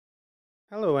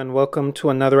Hello and welcome to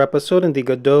another episode in the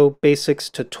Godot Basics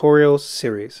Tutorials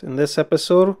series. In this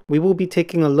episode, we will be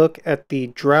taking a look at the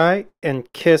dry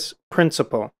and kiss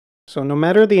principle. So no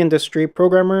matter the industry,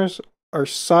 programmers are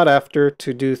sought after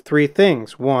to do three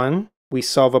things. One, we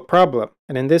solve a problem.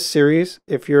 And in this series,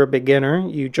 if you're a beginner,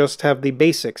 you just have the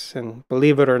basics. And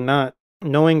believe it or not,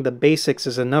 knowing the basics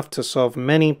is enough to solve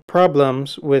many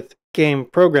problems with game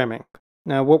programming.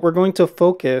 Now, what we're going to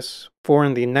focus for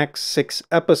in the next 6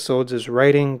 episodes is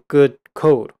writing good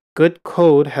code. Good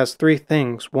code has three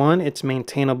things. 1, it's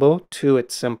maintainable. 2,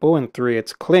 it's simple. And 3,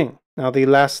 it's clean. Now, the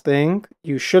last thing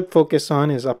you should focus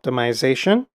on is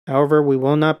optimization. However, we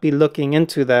will not be looking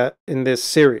into that in this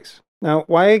series. Now,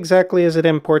 why exactly is it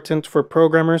important for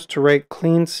programmers to write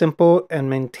clean, simple, and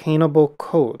maintainable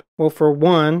code? Well, for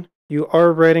one, you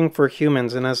are writing for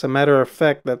humans, and as a matter of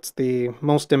fact, that's the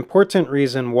most important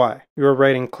reason why you're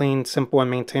writing clean, simple,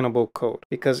 and maintainable code.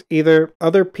 Because either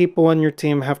other people on your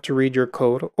team have to read your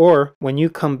code, or when you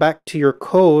come back to your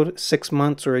code 6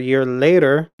 months or a year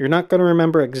later, you're not going to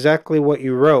remember exactly what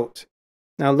you wrote.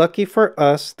 Now, lucky for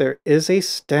us, there is a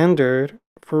standard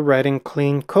for writing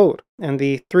clean code. And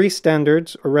the three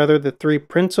standards, or rather the three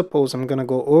principles I'm going to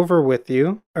go over with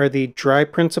you, are the dry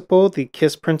principle, the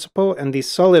kiss principle, and the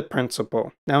solid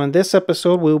principle. Now in this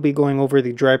episode, we'll be going over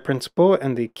the dry principle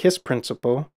and the kiss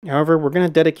principle. However, we're going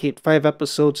to dedicate 5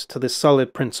 episodes to the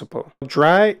solid principle.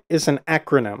 Dry is an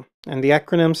acronym, and the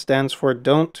acronym stands for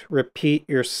Don't Repeat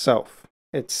Yourself.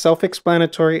 It's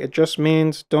self-explanatory. It just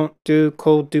means don't do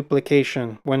code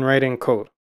duplication when writing code.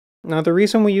 Now, the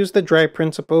reason we use the dry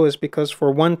principle is because,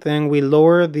 for one thing, we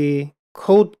lower the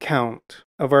code count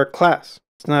of our class.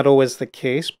 It's not always the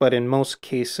case, but in most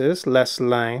cases, less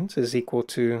lines is equal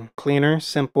to cleaner,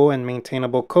 simple, and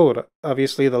maintainable code.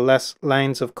 Obviously, the less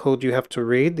lines of code you have to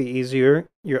read, the easier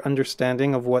your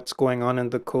understanding of what's going on in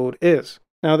the code is.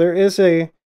 Now, there is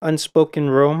a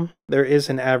unspoken rule. There is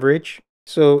an average.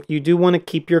 So you do want to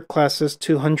keep your classes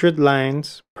 200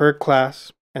 lines per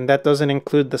class. And that doesn't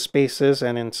include the spaces,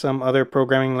 and in some other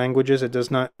programming languages, it does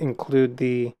not include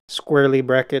the squarely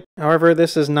bracket. However,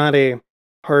 this is not a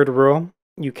hard rule.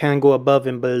 You can go above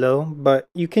and below, but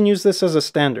you can use this as a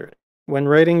standard. When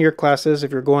writing your classes,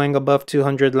 if you're going above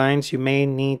 200 lines, you may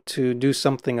need to do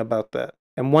something about that.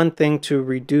 And one thing to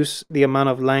reduce the amount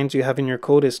of lines you have in your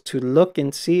code is to look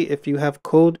and see if you have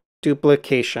code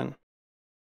duplication.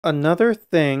 Another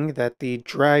thing that the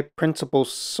dry principle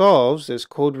solves is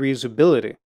code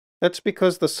reusability. That's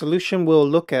because the solution we'll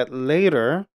look at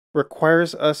later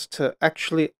requires us to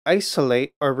actually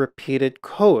isolate our repeated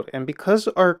code. And because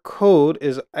our code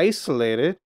is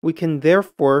isolated, we can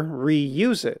therefore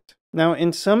reuse it. Now,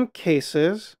 in some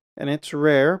cases, and it's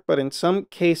rare, but in some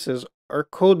cases, our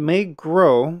code may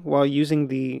grow while using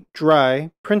the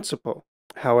dry principle.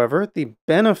 However, the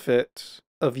benefits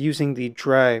of using the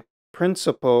dry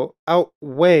principle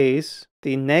outweighs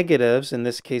the negatives. In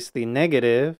this case, the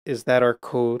negative is that our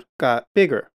code got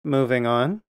bigger. Moving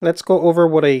on, let's go over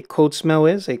what a code smell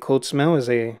is. A code smell is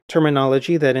a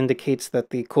terminology that indicates that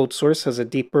the code source has a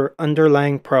deeper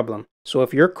underlying problem. So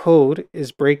if your code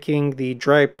is breaking the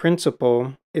dry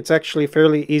principle, it's actually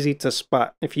fairly easy to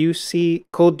spot. If you see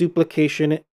code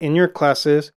duplication in your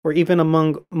classes, or even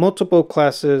among multiple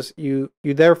classes, you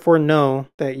therefore know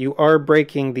that you are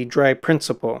breaking the dry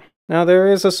principle. Now, there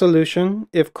is a solution.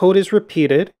 If code is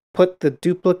repeated, put the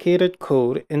duplicated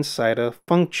code inside a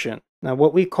function. Now,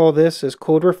 what we call this is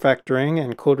code refactoring,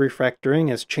 and code refactoring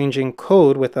is changing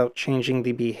code without changing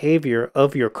the behavior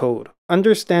of your code.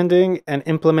 Understanding and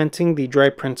implementing the dry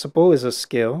principle is a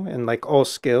skill, and like all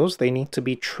skills, they need to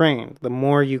be trained. The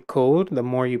more you code, the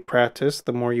more you practice,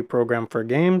 the more you program for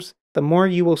games, the more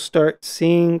you will start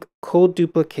seeing code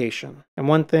duplication. And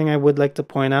one thing I would like to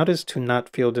point out is to not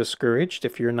feel discouraged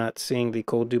if you're not seeing the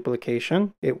code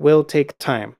duplication. It will take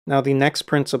time. Now, the next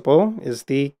principle is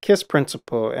the KISS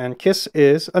principle, and KISS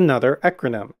is another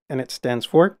acronym, and it stands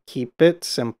for Keep It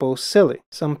Simple Silly.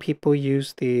 Some people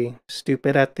use the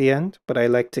stupid at the end, but I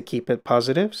like to keep it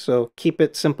positive, so keep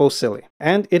it simple silly.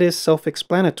 And it is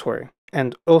self-explanatory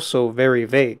and also very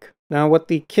vague. Now, what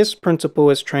the KISS principle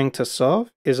is trying to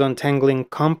solve is untangling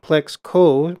complex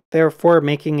code, therefore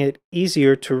making it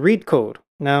easier to read code.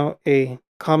 Now, a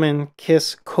common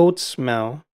KISS code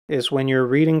smell is when you're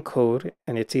reading code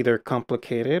and it's either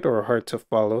complicated or hard to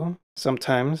follow.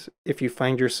 Sometimes, if you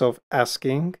find yourself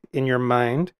asking in your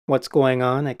mind, what's going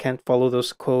on? I can't follow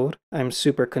this code. I'm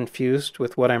super confused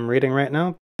with what I'm reading right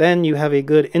now. Then you have a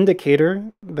good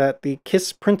indicator that the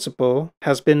KISS principle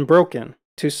has been broken.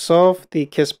 To solve the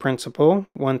KISS principle,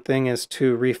 one thing is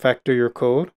to refactor your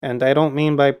code. And I don't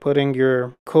mean by putting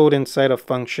your code inside a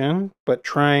function, but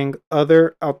trying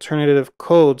other alternative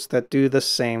codes that do the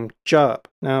same job.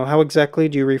 Now, how exactly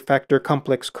do you refactor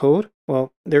complex code?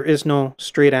 Well, there is no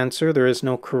straight answer. There is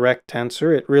no correct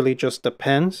answer. It really just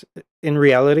depends. In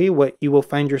reality, what you will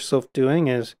find yourself doing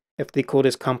is, if the code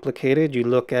is complicated, you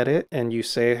look at it and you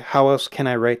say, how else can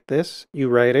I write this? You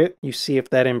write it, you see if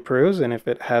that improves, and if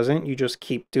it hasn't, you just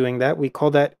keep doing that. We call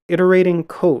that iterating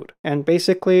code. And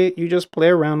basically, you just play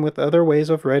around with other ways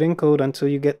of writing code until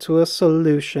you get to a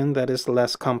solution that is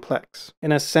less complex.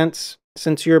 In a sense,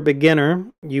 since you're a beginner,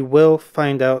 you will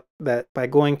find out that by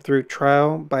going through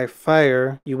trial by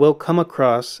fire, you will come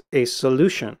across a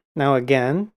solution. Now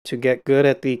again, to get good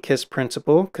at the KISS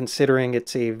principle, considering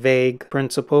it's a vague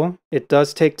principle, it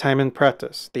does take time and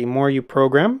practice. The more you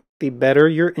program, the better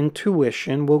your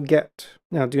intuition will get.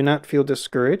 Now, do not feel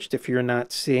discouraged if you're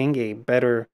not seeing a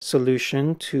better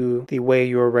solution to the way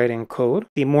you're writing code.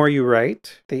 The more you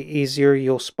write, the easier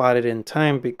you'll spot it in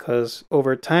time, because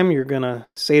over time you're gonna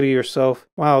say to yourself,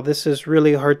 wow, this is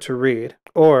really hard to read.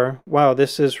 Or, wow,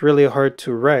 this is really hard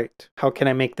to write. How can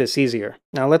I make this easier?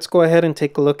 Now let's go ahead and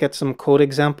take a look at some code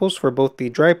examples for both the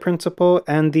dry principle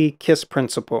and the KISS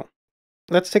principle.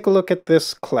 Let's take a look at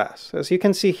this class. As you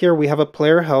can see here, we have a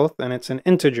player health and it's an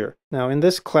integer. Now in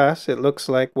this class, it looks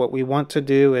like what we want to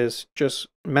do is just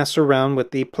mess around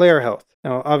with the player health.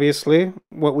 Now obviously,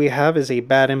 what we have is a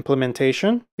bad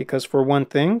implementation, because for one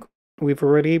thing, we've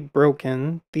already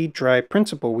broken the dry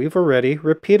principle. We've already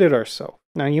repeated ourselves.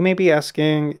 Now you may be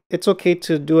asking, it's okay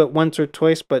to do it once or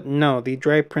twice, but no, the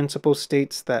dry principle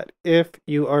states that if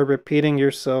you are repeating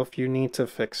yourself, you need to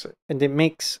fix it. And it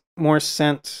makes more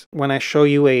sense when I show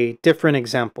you a different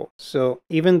example. So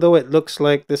even though it looks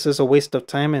like this is a waste of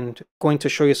time and going to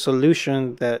show you a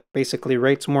solution that basically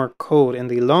writes more code, in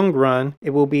the long run, it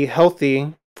will be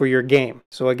healthy for your game.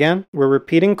 So again, we're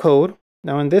repeating code.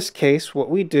 Now in this case, what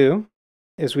we do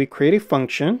is we create a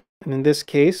function, and in this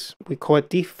case, we call it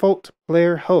default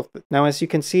player health. Now, as you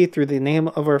can see through the name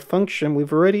of our function,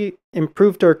 we've already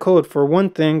improved our code. For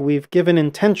one thing, we've given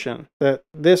intention that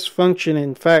this function,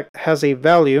 in fact, has a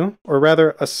value, or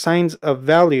rather assigns a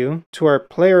value to our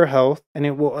player health, and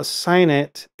it will assign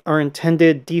it our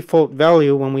intended default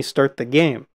value when we start the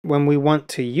game. When we want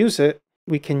to use it,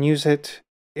 we can use it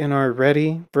in our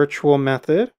ready virtual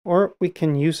method, or we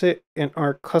can use it in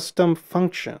our custom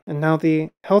function. And now the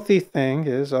healthy thing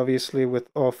is, obviously with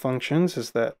all functions,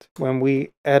 is that when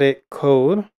we edit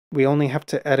code, we only have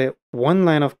to edit one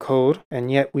line of code, and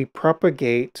yet we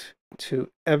propagate to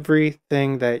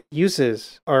everything that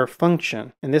uses our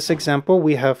function. In this example,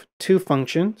 we have 2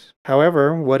 functions.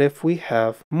 However, what if we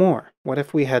have more? What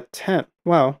if we had 10?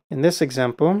 Well, in this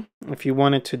example, if you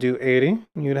wanted to do 80,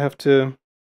 you'd have to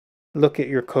look at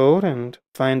your code and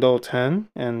find all 10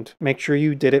 and make sure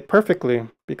you did it perfectly.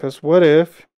 Because what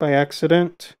if, by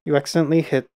accident, you accidentally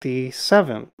hit the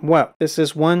 7? Well, this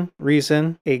is one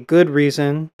reason, a good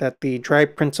reason, that the dry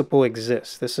principle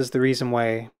exists. This is the reason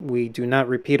why we do not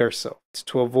repeat ourselves. It's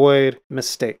to avoid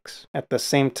mistakes. At the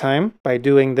same time, by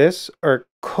doing this, our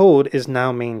code is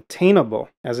now maintainable,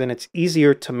 as in it's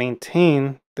easier to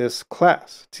maintain this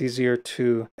class. It's easier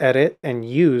to edit and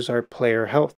use our player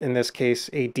health, in this case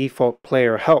a default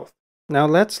player health. Now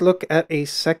let's look at a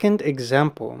second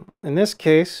example. In this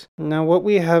case, now what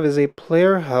we have is a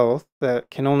player health that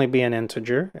can only be an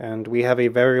integer, and we have a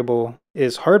variable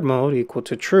is hard mode equal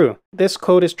to true. This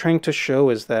code is trying to show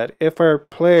is that if our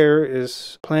player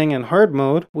is playing in hard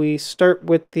mode, we start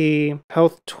with the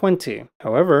health 20.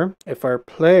 However, if our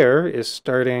player is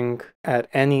starting at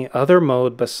any other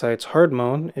mode besides hard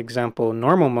mode, example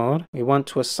normal mode, we want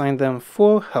to assign them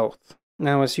full health.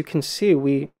 Now as you can see,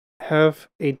 we have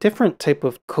a different type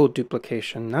of code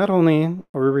duplication. Not only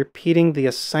are we repeating the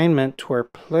assignment to our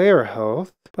player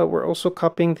health, but we're also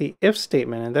copying the if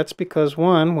statement. And that's because,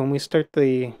 one, when we start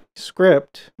the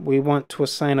script, we want to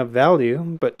assign a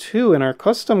value, but 2, in our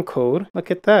custom code,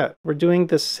 look at that. We're doing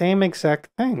the same exact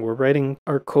thing. We're writing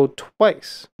our code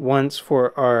twice. Once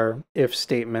for our if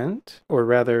statement, or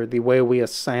rather the way we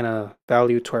assign a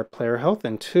value to our player health,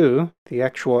 and 2, the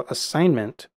actual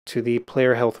assignment to the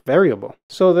player health variable.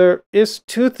 So there is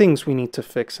 2 things we need to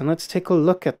fix, and let's take a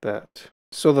look at that.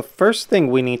 So the first thing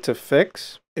we need to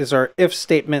fix is our if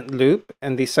statement loop,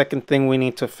 and the second thing we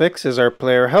need to fix is our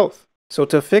player health. So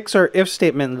to fix our if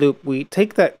statement loop, we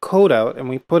take that code out and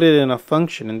we put it in a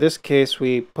function. In this case,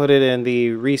 we put it in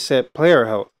the reset player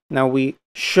health. Now we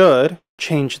should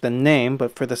change the name,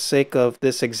 but for the sake of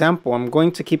this example, I'm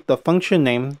going to keep the function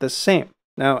name the same.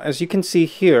 Now, as you can see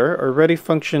here, our ready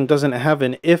function doesn't have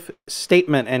an if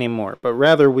statement anymore, but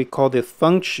rather we call the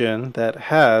function that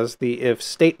has the if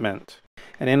statement.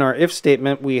 And in our if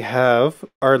statement, we have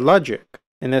our logic.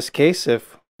 In this case,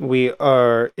 if we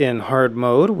are in hard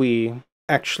mode, we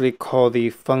actually call the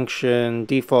function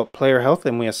default player health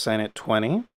and we assign it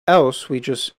 20. Else, we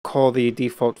just call the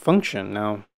default function.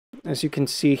 Now, as you can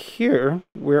see here,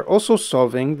 we're also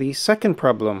solving the second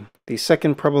problem. The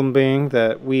second problem being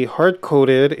that we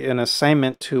hard-coded an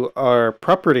assignment to our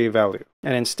property value,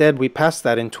 and instead we passed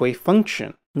that into a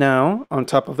function. Now, on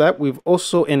top of that, we've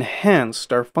also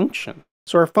enhanced our function.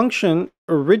 So our function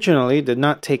originally did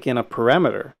not take in a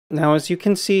parameter. Now, as you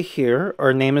can see here,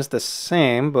 our name is the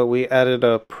same, but we added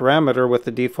a parameter with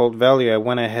the default value. I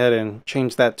went ahead and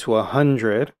changed that to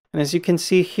 100. And as you can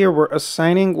see here, we're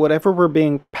assigning whatever we're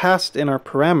being passed in our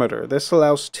parameter. This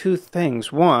allows two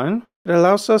things. One, it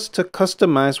allows us to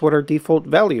customize what our default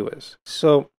value is.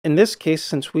 So in this case,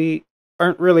 since we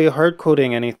aren't really hard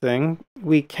coding anything,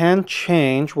 we can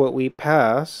change what we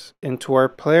pass into our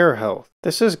player health.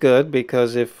 This is good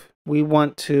because if we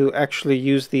want to actually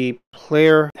use the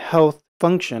player health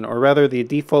function, or rather the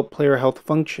default player health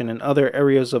function in other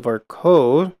areas of our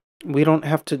code, we don't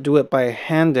have to do it by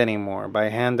hand anymore. By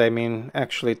hand, I mean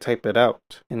actually type it out.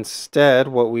 Instead,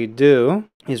 what we do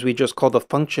is we just call the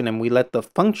function and we let the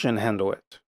function handle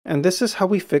it. And this is how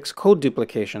we fix code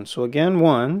duplication. So again,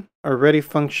 one, our ready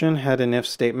function had an if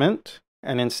statement,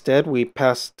 and instead we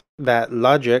passed that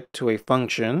logic to a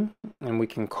function, and we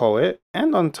can call it.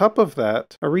 And on top of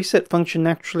that, a reset function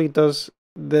actually does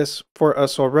this for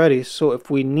us already. So if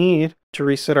we need to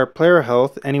reset our player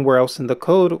health anywhere else in the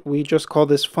code, we just call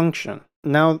this function.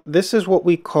 Now, this is what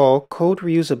we call code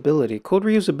reusability. Code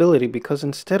reusability because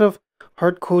instead of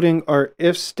hard coding our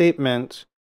if statement,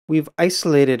 we've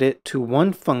isolated it to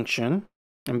one function.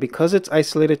 And because it's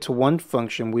isolated to one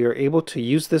function, we are able to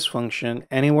use this function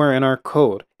anywhere in our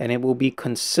code, and it will be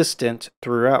consistent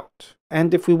throughout.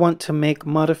 And if we want to make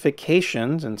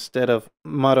modifications, instead of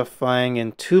modifying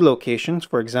in two locations,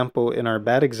 for example, in our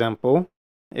bad example,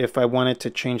 if I wanted to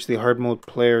change the hard mode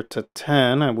player to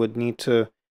 10, I would need to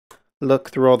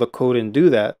look through all the code and do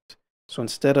that. So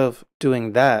instead of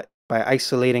doing that, by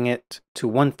isolating it to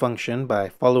one function, by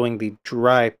following the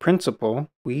dry principle,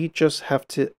 we just have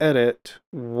to edit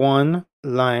one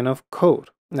line of code.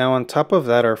 Now on top of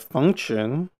that, our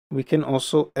function, we can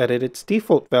also edit its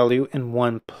default value in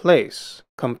one place,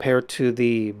 compared to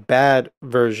the bad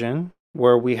version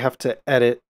where we have to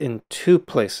edit in two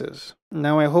places.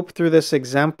 Now I hope through this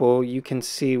example you can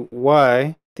see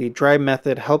why the dry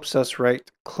method helps us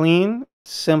write clean,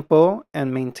 simple,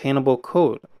 and maintainable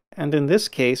code. And in this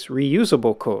case,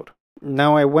 reusable code.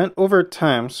 Now I went over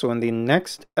time, so in the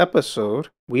next episode,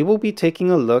 we will be taking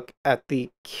a look at the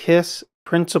KISS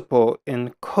principle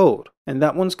in code. And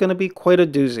that one's going to be quite a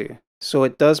doozy. So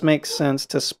it does make sense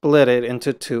to split it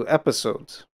into 2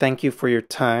 episodes. Thank you for your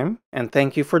time, and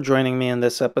thank you for joining me in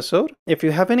this episode. If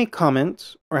you have any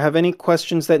comments or have any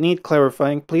questions that need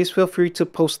clarifying, please feel free to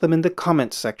post them in the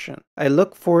comments section. I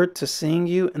look forward to seeing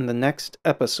you in the next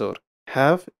episode.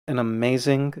 Have an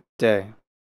amazing day.